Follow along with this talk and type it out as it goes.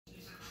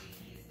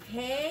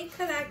Hey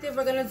collective,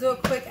 we're gonna do a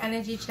quick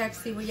energy check,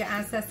 see what your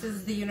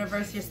ancestors, the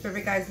universe, your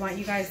spirit guides want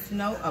you guys to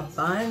know.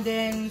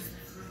 Abundance.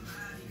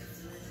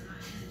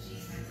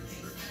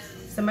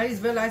 Somebody's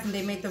realizing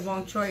they made the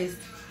wrong choice.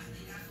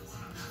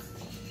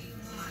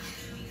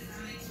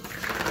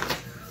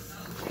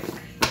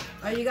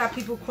 Oh, you got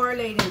people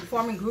correlating,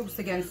 forming groups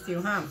against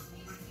you, huh?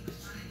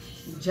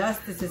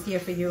 Justice is here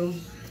for you.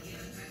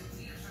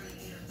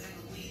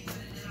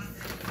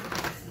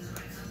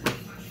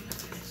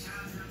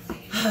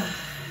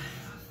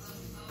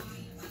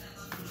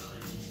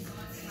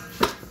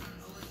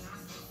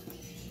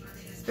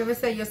 Spirit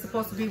said you're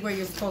supposed to be where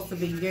you're supposed to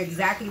be. You're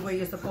exactly where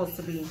you're supposed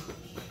to be.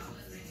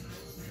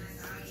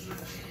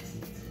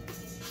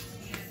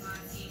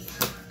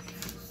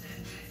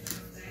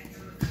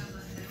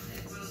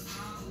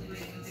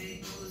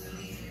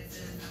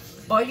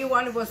 All you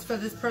wanted was for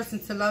this person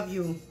to love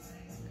you.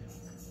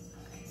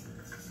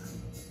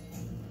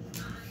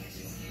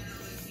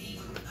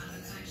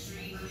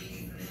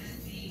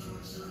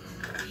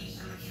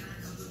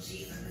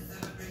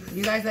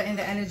 You guys are in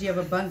the energy of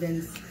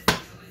abundance.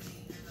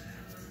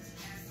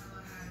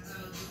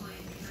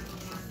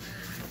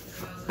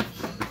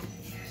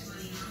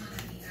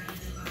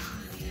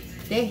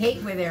 They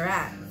hate where they're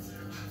at.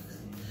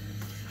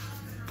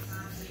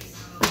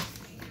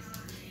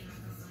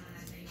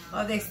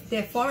 Oh,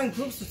 they're forming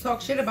groups to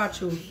talk shit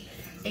about you.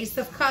 Ace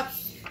of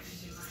Cups.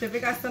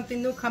 Spirit got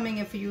something new coming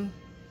in for you.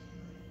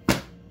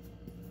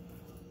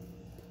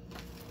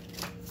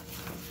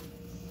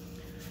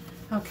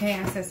 Okay,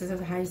 ancestors of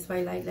the highest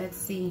white light, let's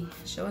see.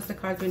 Show us the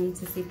cards we need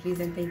to see,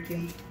 please, and thank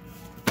you.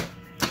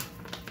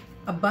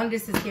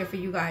 Abundance is here for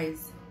you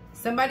guys.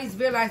 Somebody's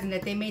realizing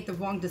that they made the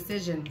wrong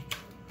decision.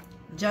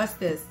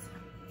 Justice.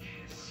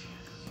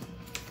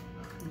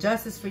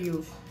 Justice for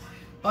you.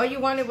 All you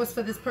wanted was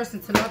for this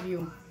person to love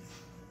you.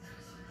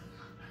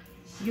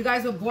 You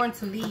guys were born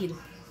to lead.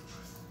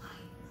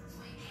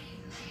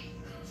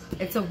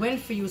 It's a win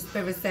for you,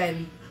 Spirit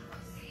said.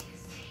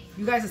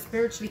 You guys are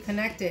spiritually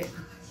connected.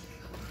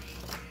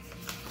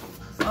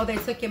 Oh, they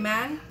took your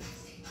man?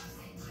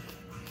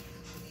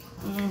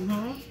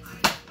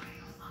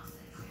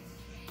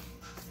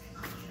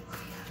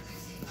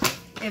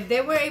 If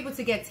they were able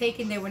to get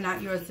taken, they were not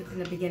yours in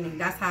the beginning.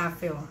 That's how I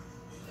feel.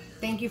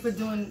 Thank you for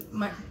doing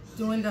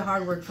the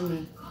hard work for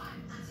me.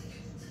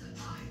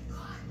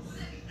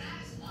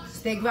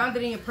 Stay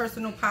grounded in your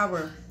personal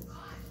power.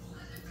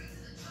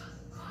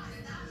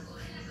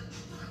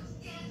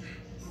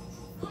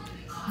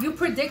 You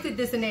predicted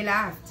this and they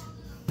laughed.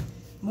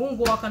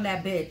 Moonwalk on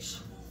that bitch.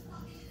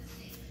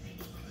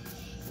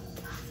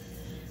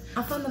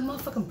 I'm from the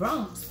motherfucking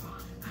Bronx.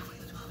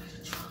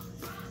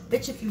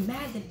 Bitch, if you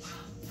mad, then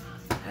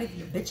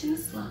you're a bitch in the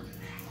slum.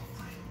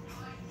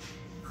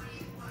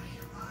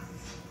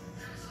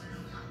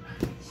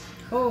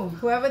 Oh,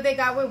 whoever they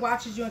got with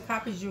watches you and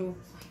copies you.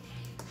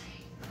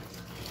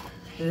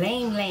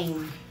 Lame,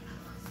 lame.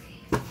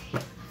 A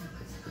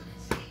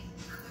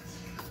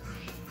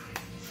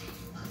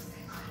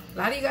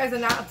lot of you guys are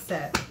not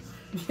upset.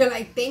 You're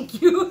like,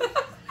 thank you.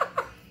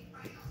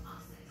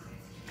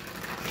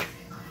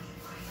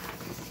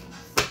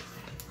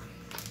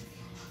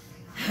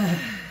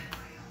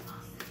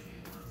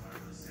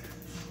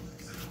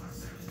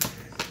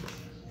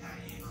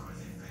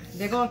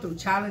 They're going through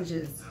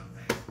challenges.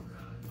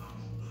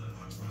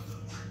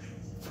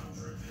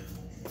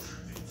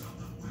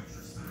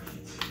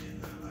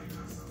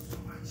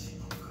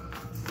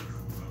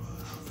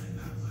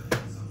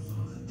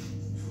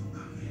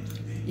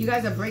 You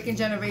guys are breaking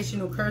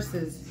generational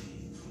curses.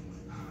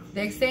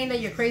 They're saying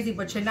that you're crazy,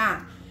 but you're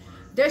not.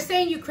 They're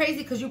saying you're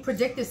crazy because you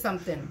predicted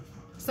something.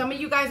 Some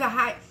of you guys are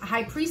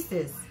high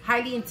priestess,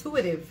 highly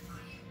intuitive,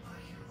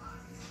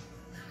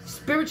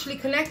 spiritually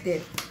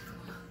connected.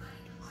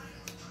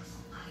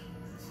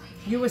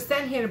 You were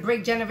sent here to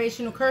break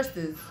generational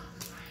curses.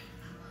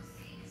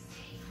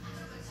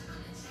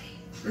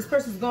 This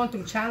person's going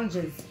through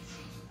challenges.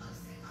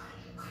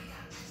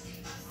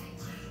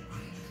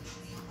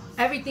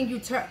 Everything you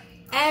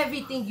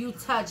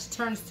touch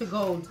turns to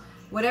gold.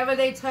 Whatever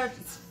they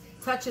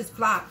touches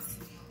flops.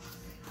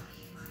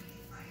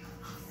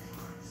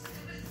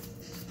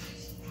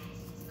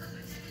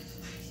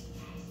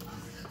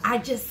 I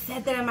just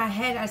said that in my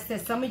head. I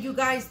said some of you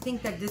guys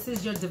think that this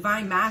is your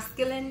divine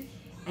masculine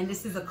and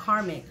this is a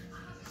karmic.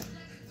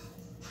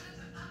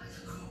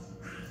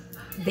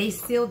 They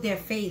sealed their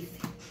faith.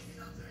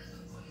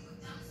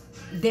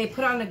 They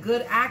put on a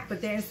good act, but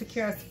they're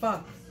insecure as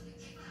fuck.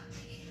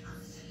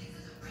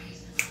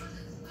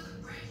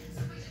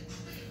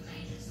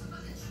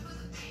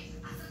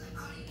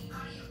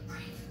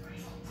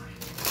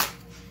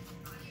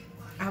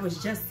 I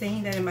was just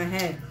saying that in my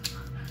head,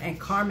 and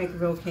karmic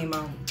real came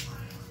out.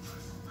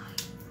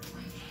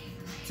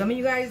 Some of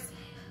you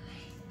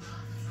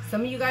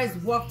guys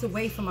walked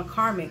away from a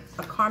karmic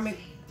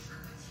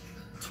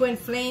twin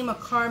flame, a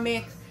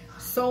karmic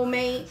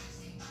soulmate.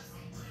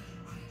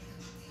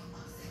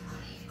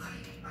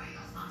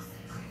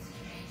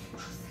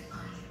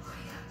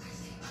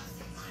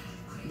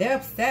 They're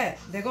upset.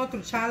 They're going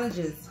through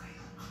challenges.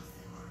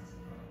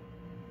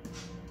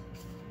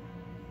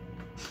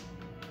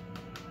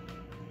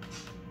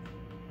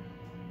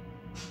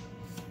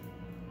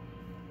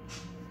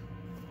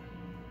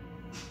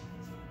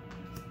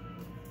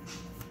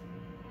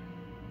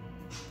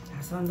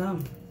 That's on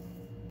them.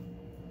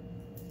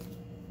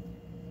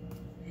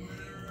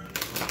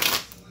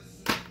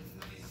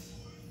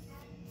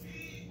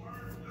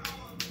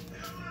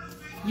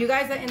 You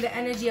guys are in the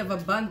energy of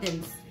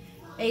abundance.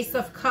 Ace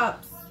of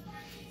Cups.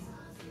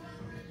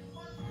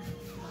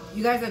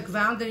 You guys are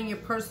grounded in your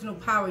personal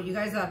power. You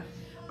guys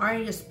are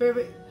in your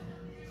spirit,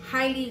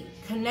 highly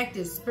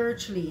connected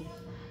spiritually.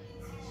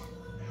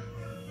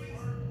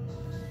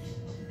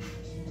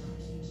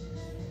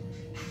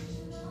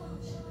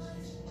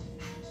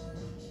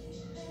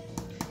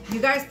 You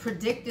guys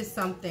predicted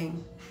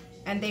something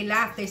and they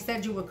laughed. They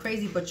said you were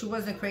crazy, but you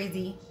wasn't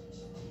crazy.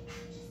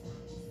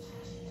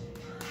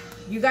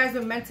 You guys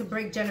were meant to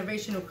break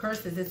generational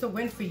curses. It's a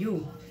win for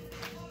you.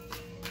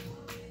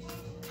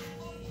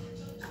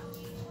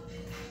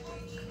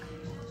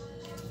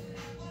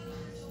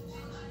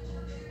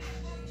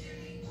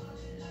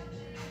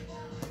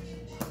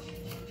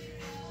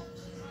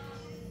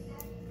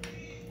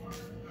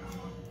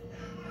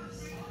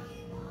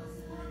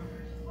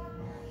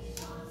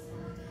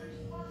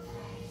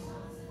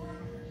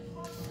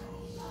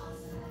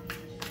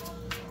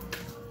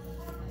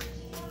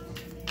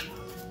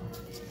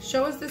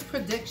 Show us this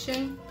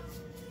prediction,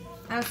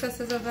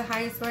 ancestors of the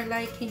highest white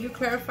light. Can you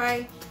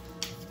clarify?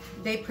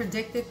 They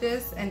predicted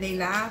this and they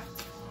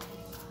laughed.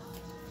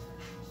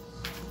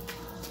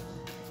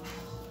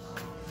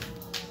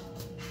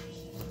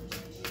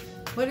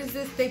 What is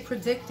this they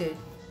predicted?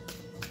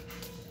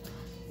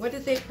 What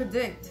did they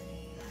predict?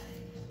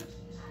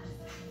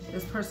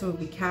 This person will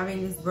be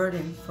carrying this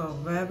burden for a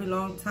very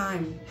long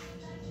time.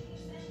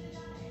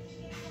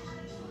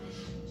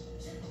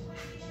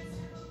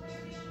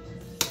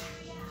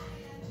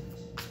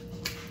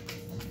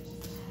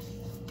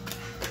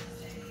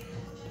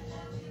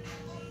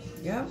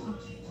 Yep.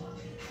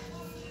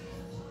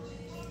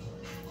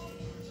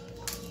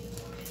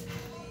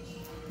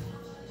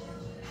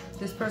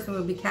 This person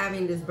will be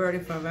carrying this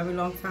burden for a very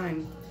long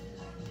time.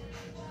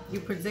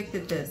 You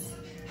predicted this.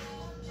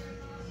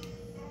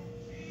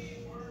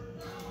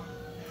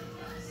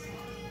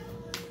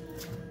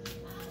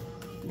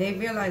 They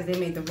realized they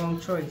made the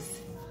wrong choice.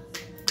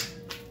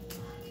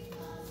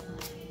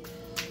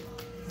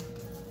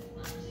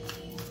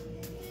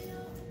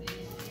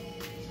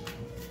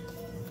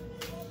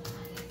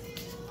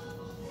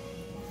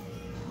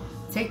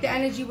 Take the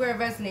energy where it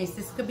resonates.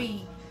 This could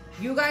be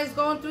you guys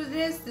going through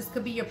this. This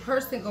could be your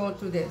person going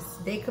through this.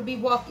 They could be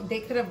walking. They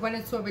could have run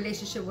into a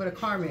relationship with a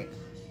karmic,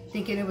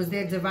 thinking it was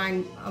their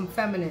divine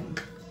feminine.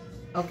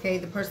 Okay,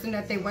 the person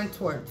that they went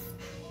towards.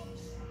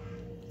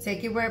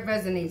 Take it where it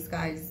resonates,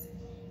 guys.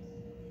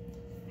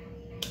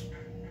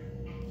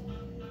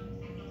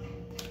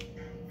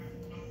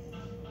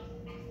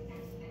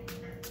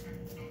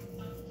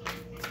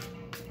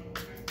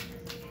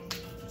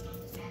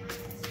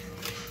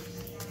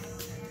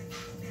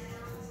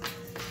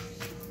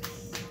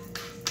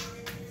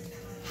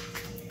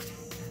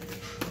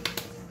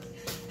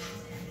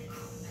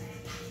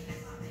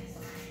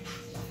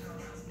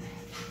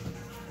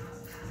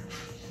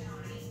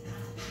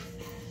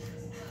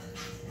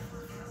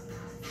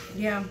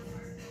 Yeah.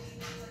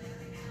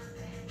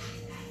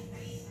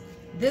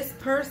 This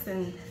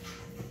person,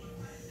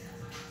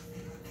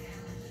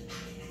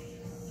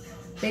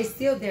 they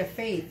steal their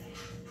faith.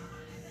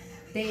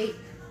 They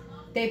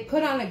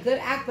put on a good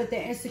act, but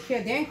they're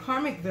insecure. They're in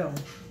Karmicville.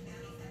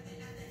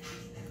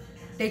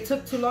 They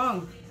took too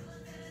long.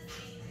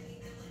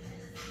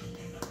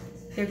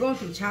 They're going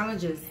through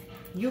challenges.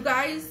 You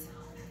guys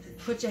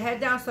put your head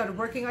down, started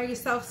working on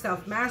yourself,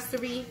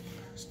 self-mastery,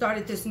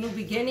 started this new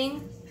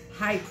beginning.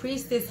 High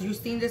Priestess, you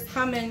seen this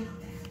coming.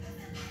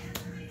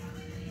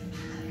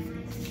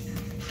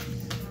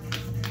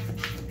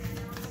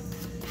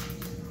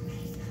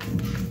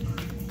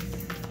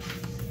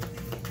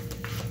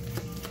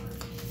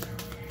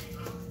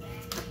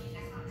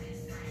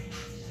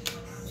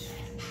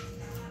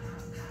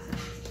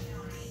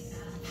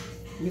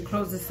 You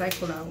close the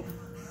cycle out.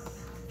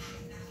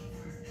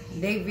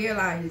 They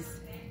realize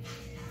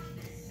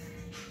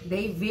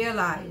they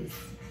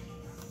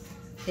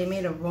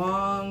made a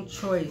wrong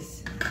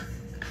choice.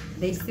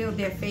 They steal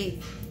their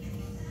faith.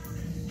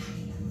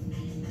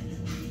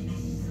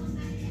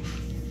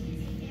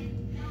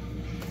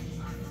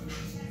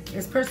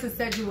 This person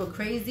said you were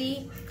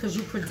crazy because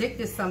you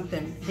predicted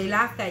something. They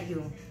laughed at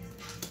you.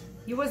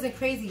 You wasn't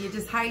crazy. You're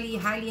just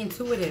highly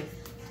intuitive.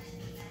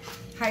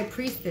 High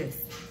Priestess.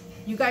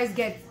 You guys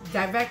get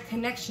direct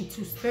connection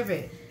to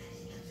spirit.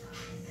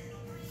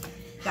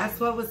 That's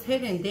what was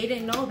hidden. They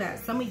didn't know that.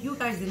 Some of you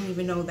guys didn't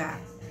even know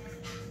that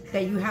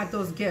you had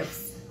those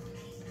gifts.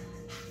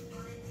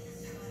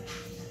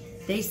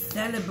 They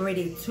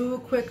celebrated too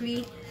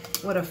quickly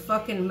with a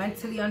fucking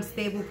mentally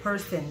unstable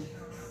person.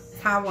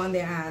 Tower on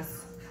their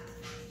ass.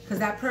 Because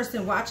that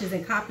person watches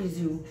and copies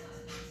you.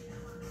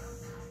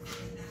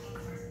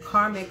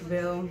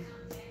 Karmicville.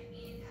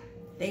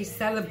 They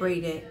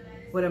celebrated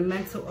with a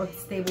mental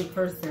unstable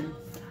person.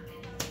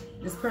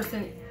 This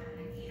person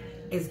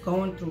is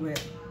going through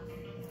it.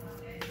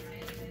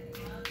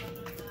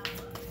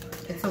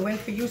 It's a win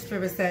for you,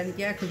 Spirit said.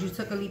 Yeah, because you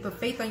took a leap of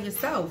faith on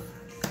yourself.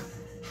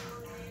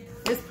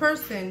 This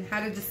person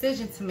had a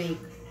decision to make.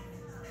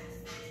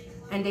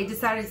 And they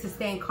decided to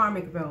stay in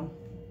Karmicville.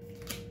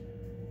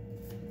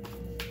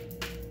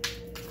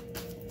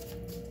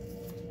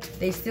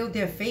 They sealed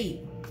their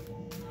fate.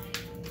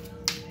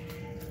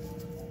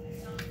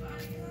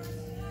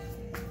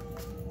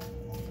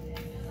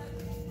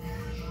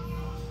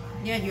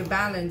 Yeah, you're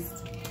balanced.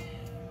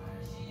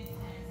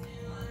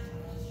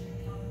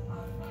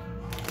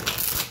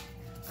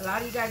 A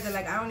lot of you guys are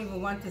like, I don't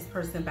even want this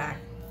person back.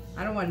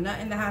 I don't want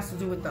nothing that has to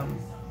do with them.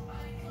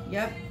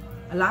 Yep.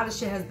 A lot of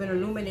shit has been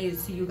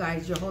illuminated to you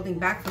guys. You're holding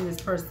back from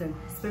this person.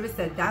 Spirit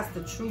said that's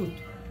the truth.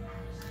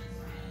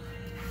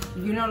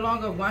 You no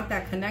longer want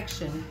that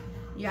connection.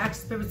 You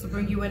ask Spirit to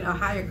bring you in a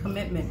higher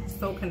commitment,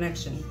 soul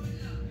connection.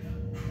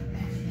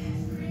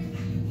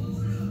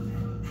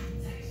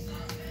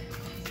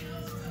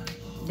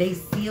 They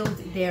sealed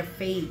their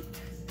fate.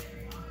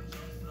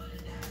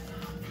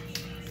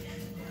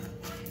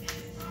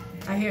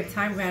 I hear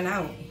time ran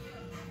out.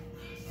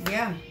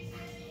 Yeah.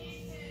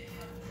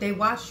 They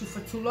watched you for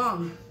too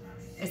long.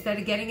 Instead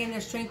of getting in their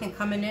strength and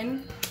coming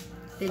in,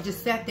 they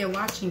just sat there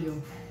watching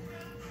you.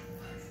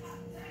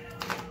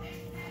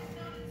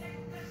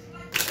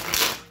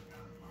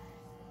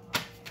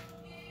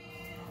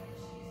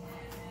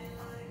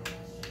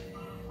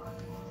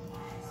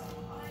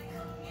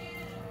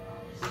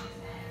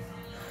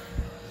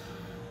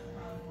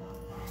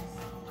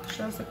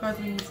 Show us the cards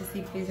we need to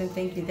see, please, and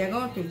thank you. They're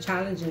going through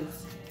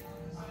challenges.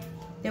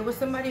 There was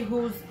somebody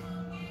who's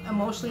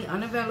emotionally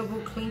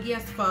unavailable, clingy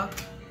as fuck.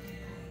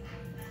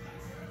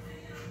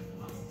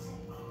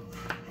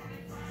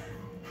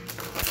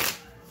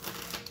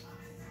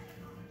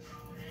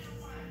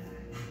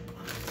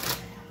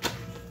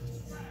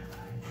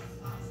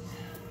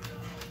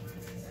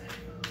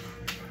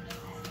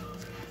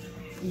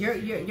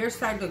 Your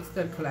side looks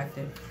good,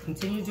 collective.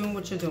 Continue doing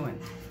what you're doing.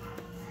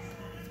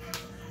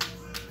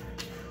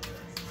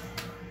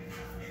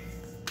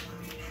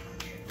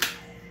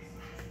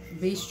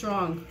 Be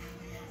strong.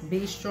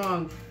 Be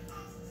strong.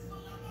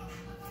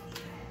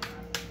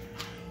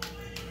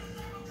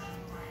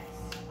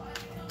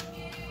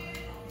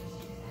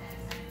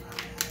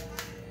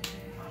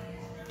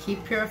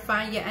 Keep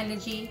purifying your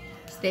energy.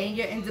 Stay in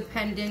your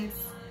independence.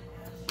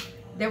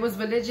 There was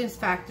religious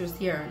factors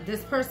here.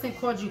 This person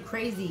called you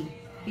crazy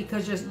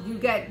because you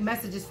get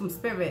messages from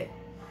Spirit.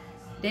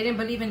 They didn't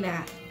believe in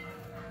that.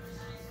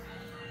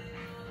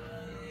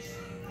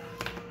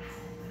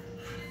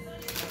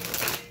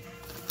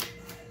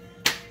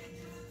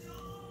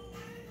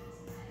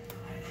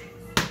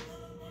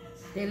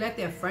 They let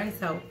their friends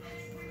help.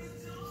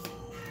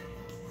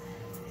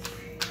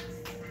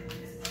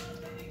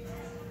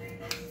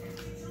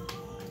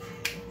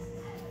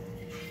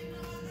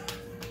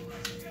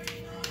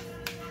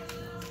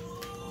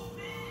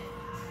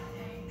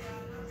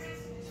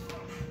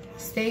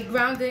 Stay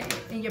grounded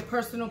in your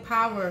personal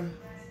power.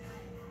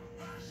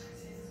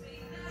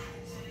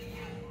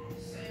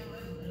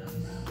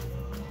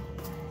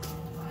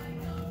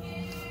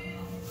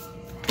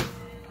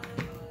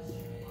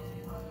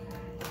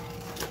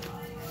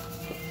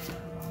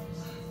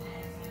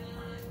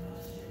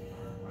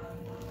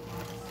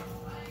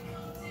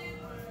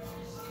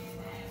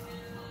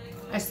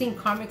 I've seen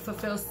karmic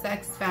fulfill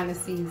sex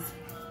fantasies.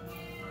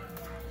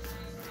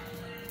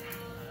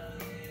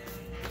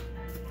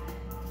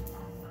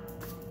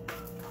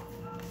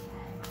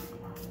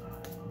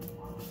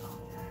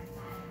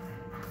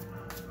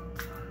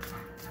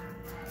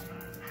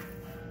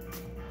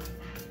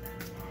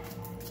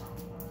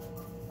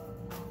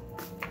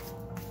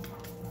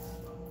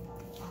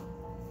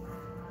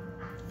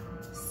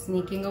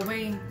 Sneaking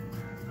away.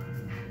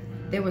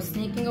 They were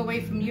sneaking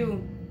away from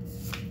you.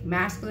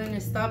 Masculine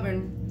and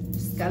stubborn.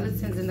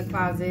 Skeletons in the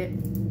closet.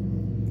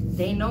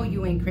 They know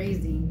you ain't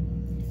crazy.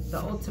 The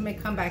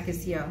ultimate comeback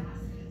is here.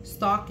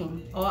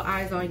 Stalking. All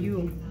eyes on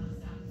you.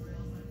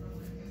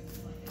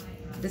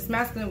 This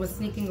masculine was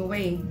sneaking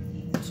away,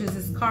 which was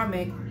this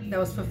karmic that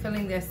was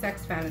fulfilling their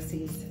sex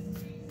fantasies.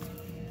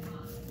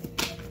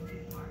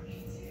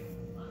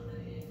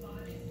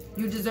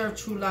 You deserve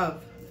true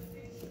love.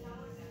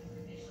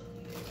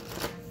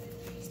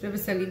 Spirit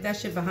said, leave that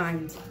shit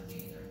behind.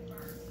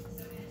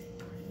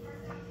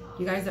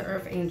 You guys are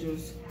earth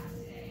angels.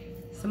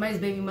 Somebody's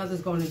baby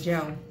mother's going to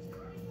jail.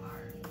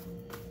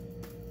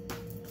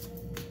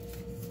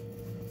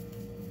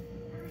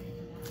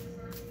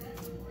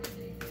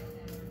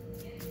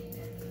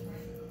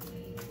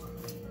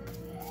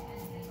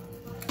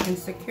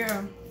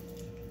 Insecure.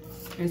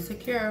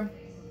 Insecure.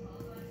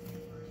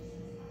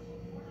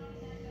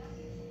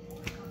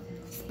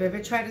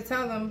 Spirit tried to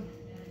tell them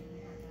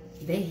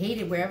they hate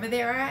it wherever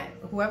they're at.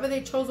 Whoever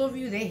they chose over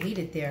you, they hate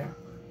it there.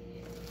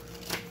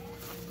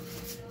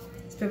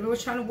 Spirit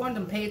was trying to warn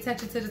them, pay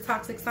attention to the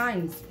toxic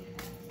signs.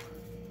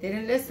 They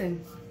didn't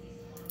listen.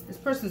 This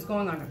person's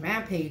going on a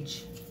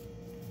rampage.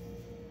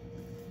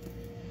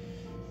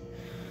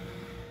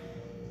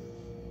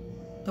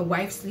 The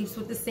wife sleeps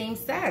with the same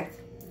sex.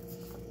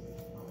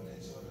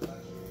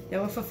 They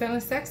were fulfilling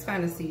sex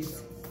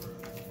fantasies.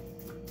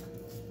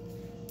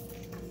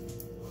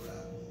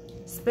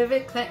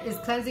 Spirit is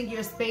cleansing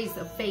your space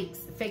of fakes.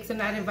 Fakes are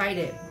not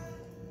invited.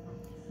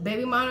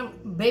 Baby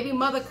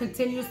mother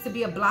continues to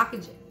be a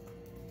blockage,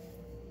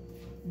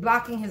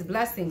 blocking his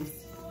blessings.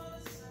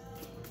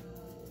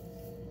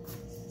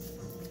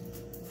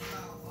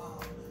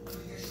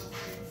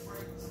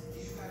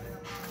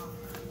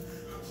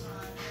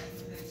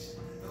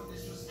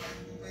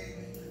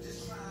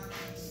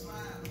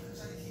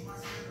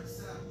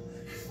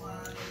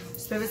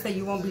 Spirit said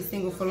you won't be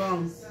single for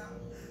long.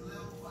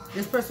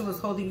 This person was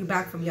holding you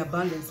back from your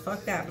abundance.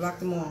 Fuck that. Block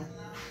them all.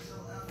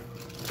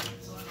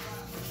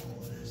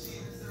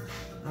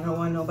 I don't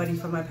want nobody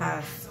from my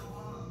past.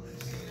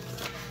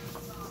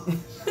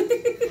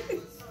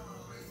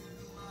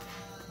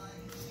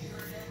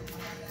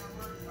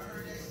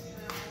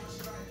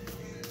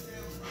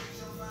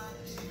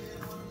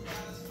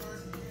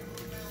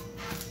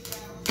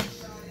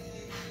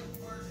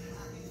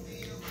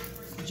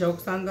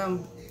 Jokes on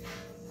them.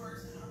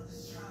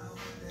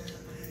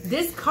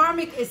 This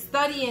karmic is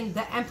studying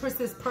the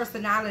Empress's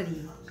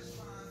personality.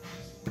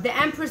 The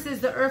Empress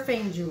is the Earth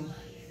Angel,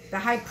 the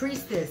High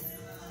Priestess.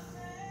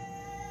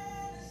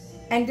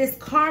 And this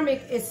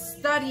karmic is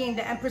studying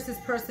the Empress's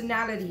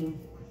personality.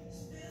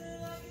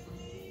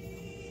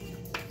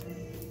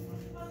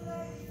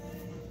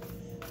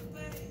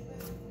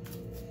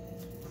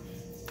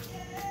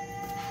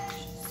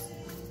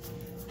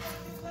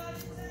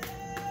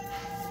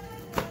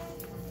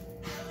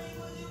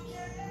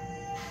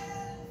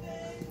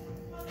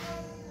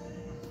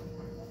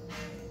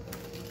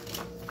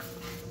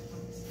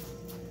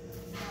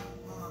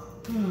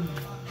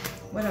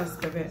 What else,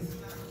 Spirit?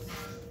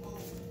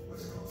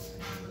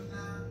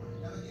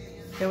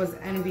 There was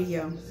envy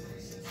here.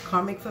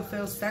 Karmic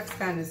fulfills sex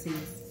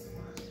fantasies.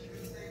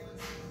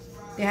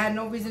 They had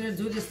no reason to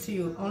do this to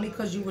you, only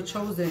because you were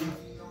chosen.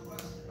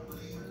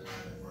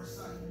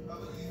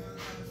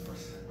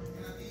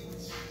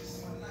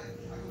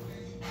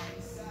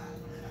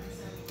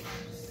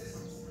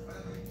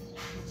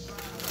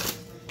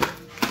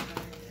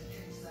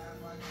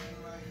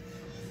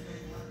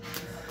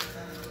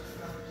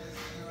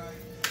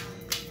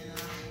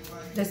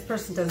 This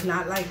person does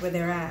not like where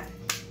they're at.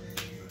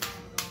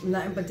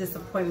 Nothing but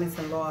disappointments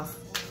and loss.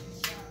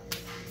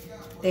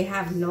 They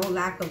have no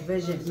lack of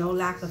vision, no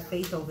lack of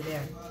faith over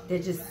there. They're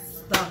just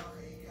stuck.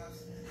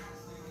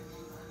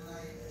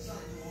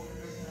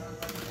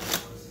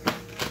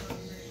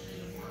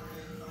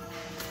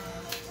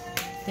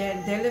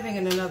 They're living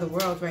in another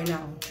world right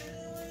now.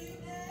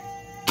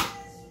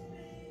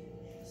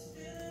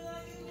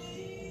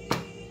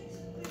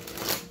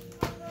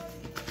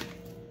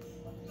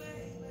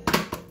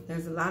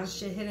 There's a lot of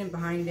shit hidden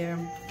behind there.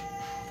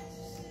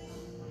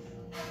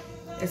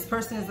 This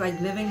person is like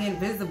living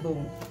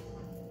invisible.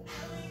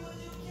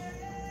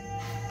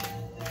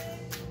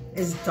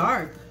 It's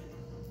dark.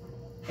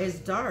 It's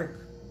dark.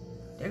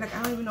 They're like,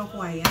 I don't even know who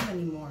I am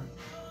anymore.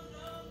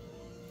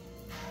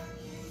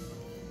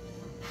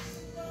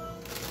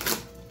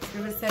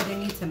 Spirit said they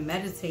need to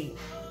meditate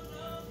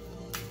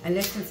and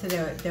listen to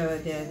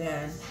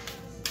their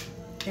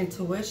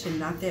intuition,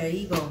 not their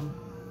ego.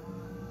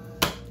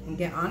 And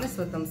get honest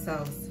with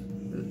themselves.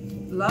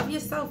 Love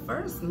yourself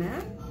first,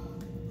 man.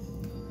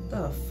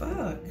 The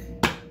fuck?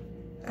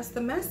 That's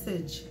the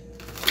message.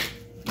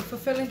 You're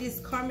fulfilling these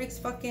karmics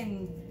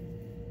fucking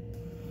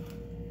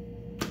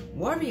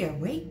warrior.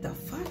 Wake the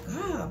fuck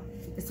up.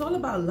 It's all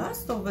about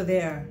lust over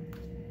there.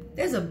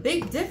 There's a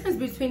big difference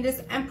between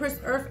this Empress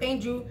Earth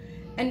Angel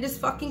and this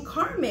fucking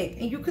karmic.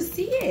 And you can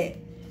see it.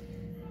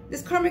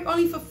 This karmic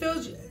only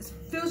fills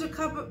your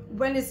cup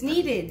when it's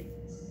needed.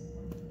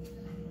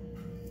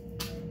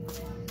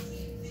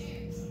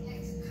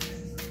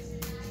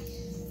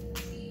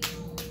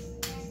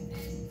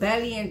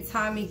 Belly and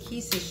Tommy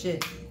Keisha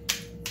shit.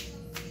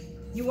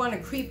 You want to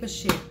creep a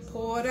shit.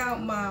 Poured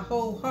out my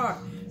whole heart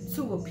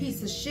to a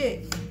piece of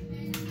shit.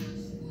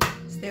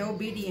 Stay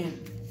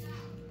obedient.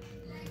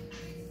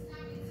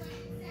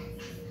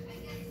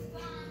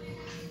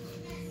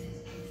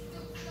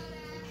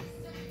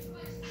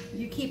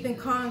 You keep in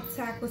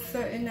contact with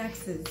certain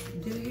exes.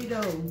 Do you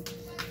though?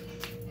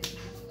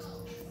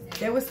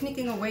 They were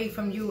sneaking away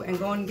from you and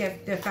going to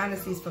get their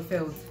fantasies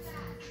fulfilled.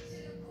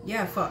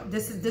 Yeah,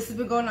 this has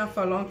been going on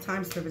for a long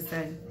time, Spirit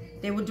said.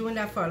 They were doing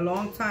that for a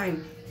long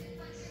time.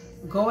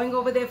 Going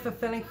over there,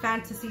 fulfilling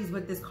fantasies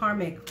with this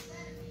karmic.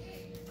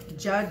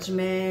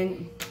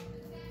 Judgment.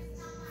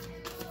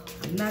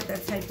 I'm not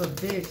that type of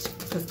bitch.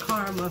 Because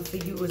karma for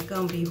you is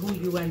going to be who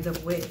you end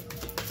up with.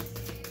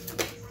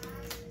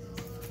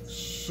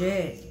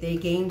 Shit. They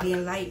gained the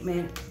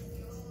enlightenment.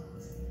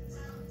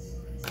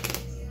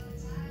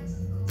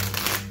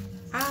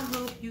 I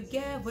hope you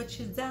get what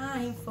you're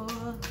dying for.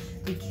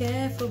 Be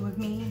careful with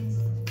me.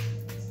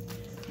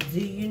 Do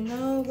you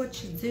know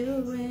what you're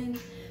doing?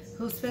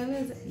 Whose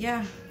feelings?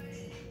 Yeah.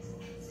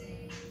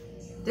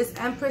 This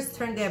Empress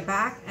turned their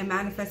back and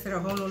manifested a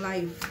whole new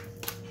life.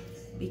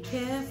 Be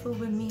careful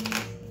with me.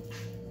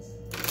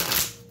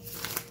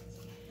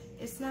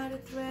 It's not a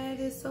threat,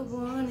 it's a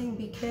warning.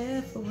 Be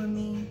careful with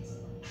me.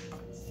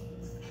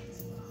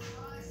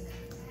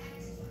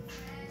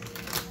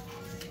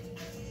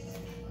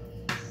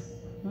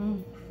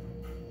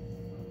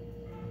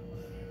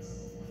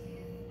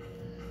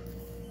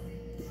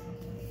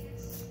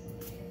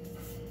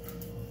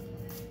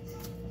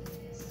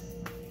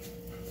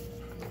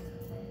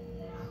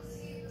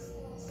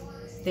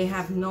 They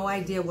have no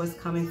idea what's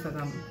coming for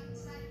them.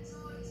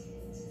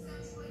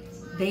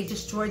 They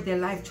destroyed their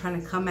life trying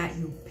to come at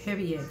you,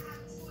 period.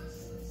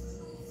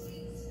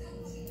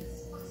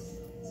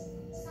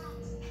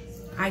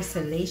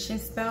 Isolation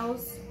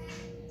spells.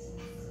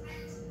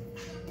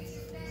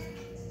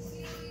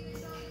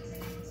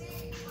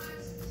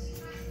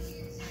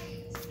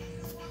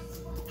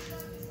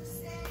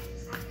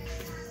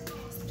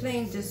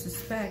 Plain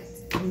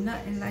disrespect.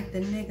 Nothing like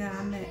the nigga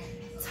I met.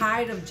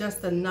 Tired of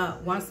just a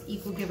nut. Wants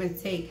equal give and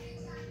take.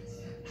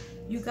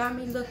 You got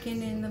me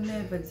looking in the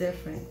mirror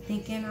different.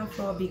 Thinking I'm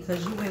flawed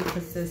because you ain't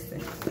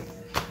consistent.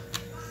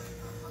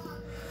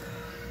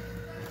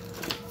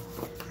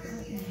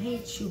 I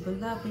hate you,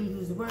 but loving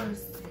you's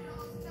worse.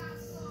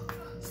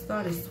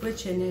 Started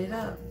switching it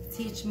up.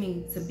 Teach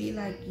me to be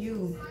like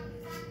you.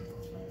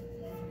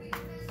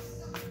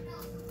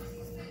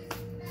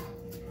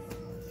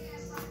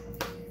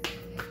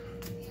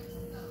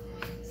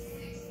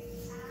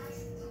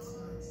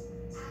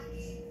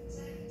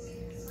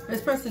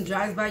 This person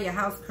drives by your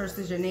house,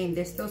 curses your name.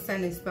 They're still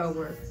sending spell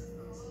work.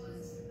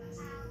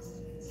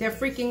 They're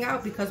freaking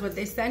out because what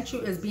they sent you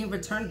is being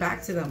returned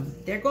back to them.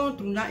 They're going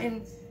through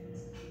nothing.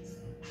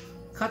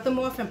 Cut them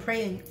off and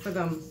pray for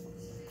them.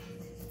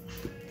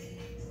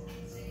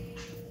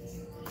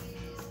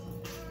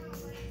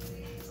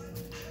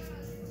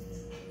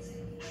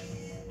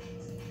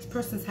 This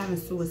person's having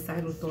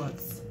suicidal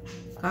thoughts.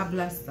 God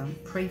bless them.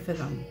 Pray for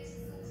them.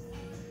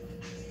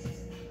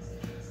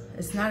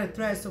 It's not a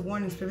threat, it's a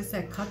warning. Spirit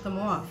said cut them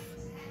off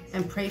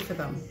and pray for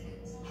them.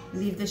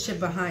 Leave this shit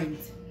behind.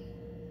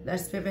 Let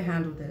Spirit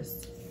handle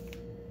this.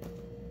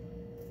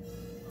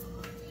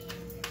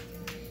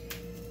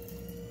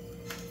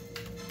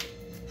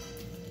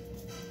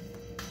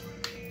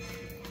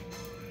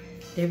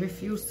 They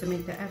refuse to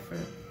make the effort.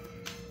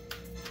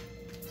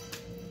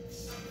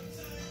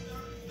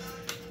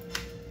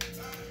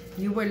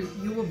 You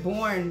were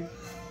born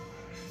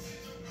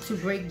to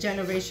break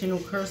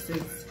generational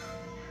curses.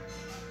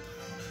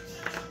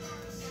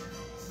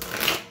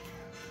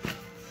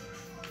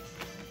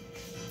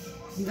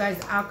 You guys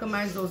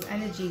alchemize those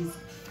energies.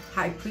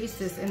 High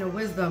Priestess, inner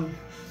wisdom.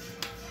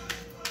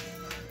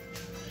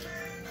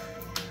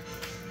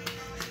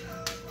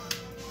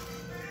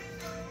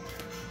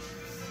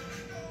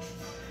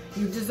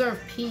 You deserve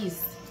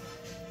peace.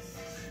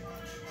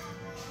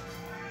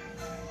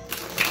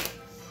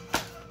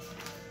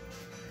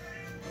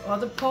 All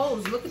the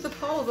poles. Look at the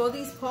poles. All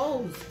these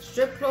poles.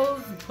 Strip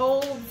clothes,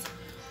 poles.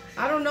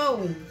 I don't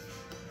know.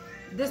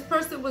 This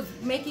person was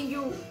making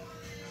you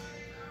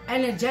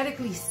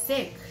energetically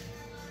sick.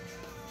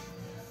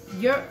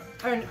 You're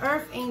an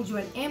earth angel,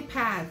 an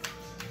empath.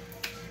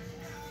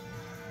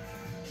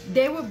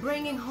 They were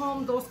bringing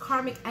home those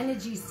karmic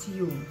energies to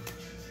you.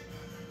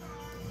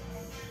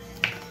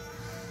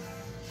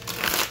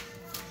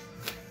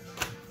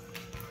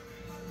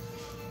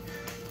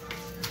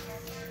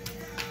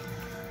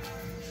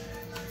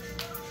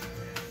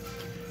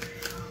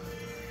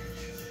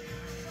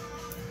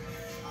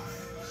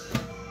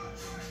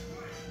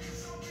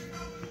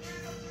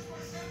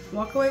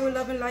 Walk away with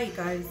love and light,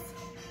 guys.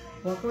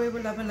 Walk away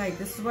with love and light.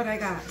 This is what I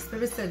got.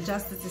 Spirit said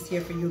justice is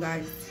here for you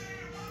guys.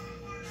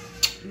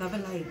 Love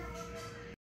and light.